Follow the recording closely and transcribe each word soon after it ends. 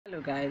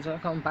Hello guys,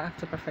 welcome back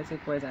to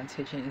Prophetic Words and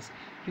Teachings.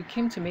 You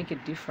came to make a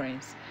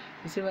difference.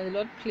 You see, when the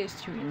Lord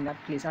placed you in that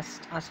place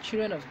as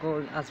children of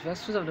God, as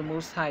vessels of the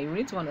Most High, you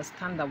need to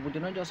understand that we do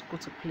not just go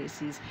to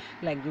places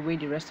like the way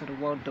the rest of the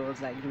world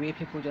does, like the way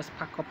people just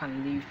pack up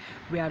and leave.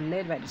 We are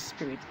led by the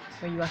Spirit.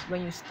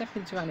 When you step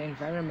into an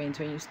environment,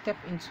 when you step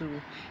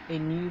into a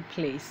new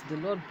place, the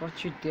Lord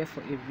brought you there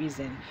for a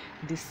reason.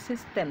 The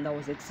system that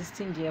was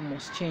existing there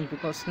must change,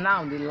 because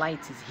now the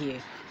light is here,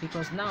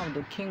 because now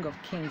the King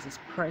of Kings is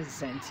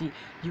present.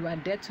 You are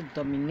there to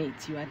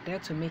dominate. You are there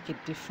to make a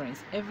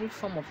difference. Every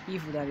form of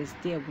evil that is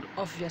there would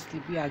obviously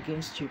be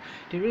against you.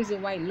 The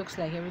reason why it looks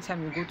like every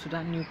time you go to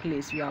that new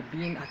place you are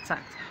being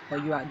attacked, or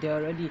they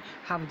already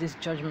have this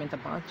judgment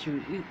about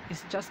you,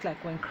 it's just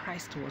like when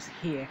Christ was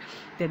here.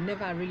 They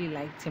never really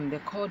liked him. They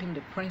called him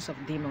the Prince of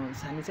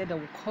Demons, and he said they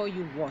will call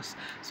you worse.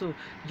 So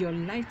your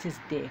light is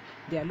there.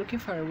 They are looking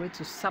for a way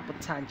to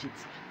sabotage it.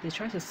 They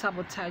try to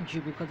sabotage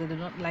you because they do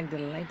not like the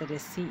light that they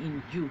see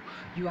in you.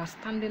 You are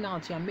standing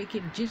out. You are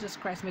making. Jesus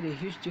Christ made a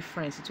huge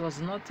difference. It was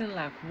nothing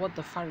like what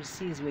the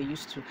Pharisees were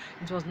used to.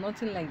 It was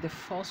nothing like the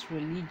false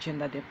religion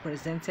that they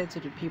presented to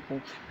the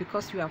people.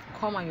 Because you have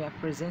come and you are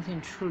presenting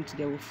truth,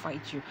 they will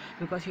fight you.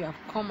 Because you have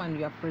come and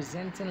you are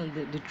presenting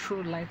the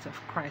true light of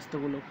Christ, they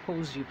will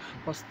oppose you.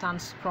 But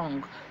stand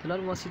strong. The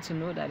Lord wants you to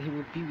know that he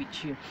will be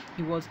with you.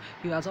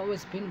 He has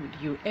always been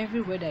with you.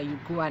 Everywhere that you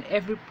go and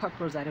every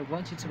purpose that he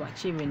wants you to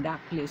achieve in that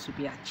place will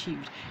be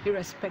achieved,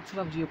 irrespective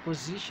of the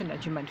opposition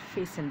that you might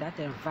face in that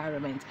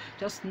environment.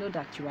 Just know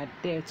that you are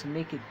there to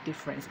make a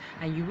difference,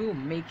 and you will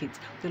make it.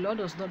 The Lord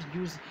does not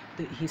use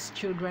his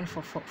children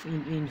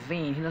in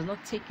vain. He does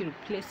not take you to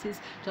places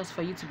just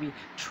for you to be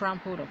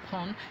trampled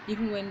upon,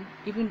 even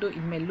though it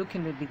may look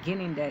in the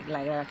beginning that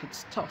like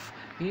it's tough.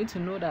 You need to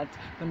know that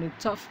when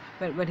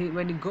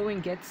the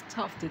going gets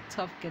tough, the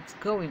tough gets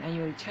going, and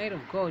you're a child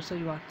of God, so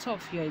you are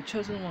tough. You are a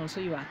chosen one, so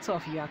you are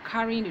tough. You are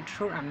carrying the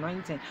true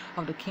anointing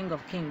of the King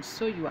of Kings,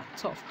 so you are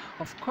tough.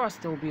 Of course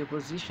there will be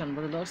opposition,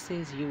 but the Lord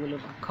says you will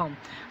overcome.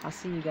 I'll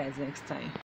see you guys next time.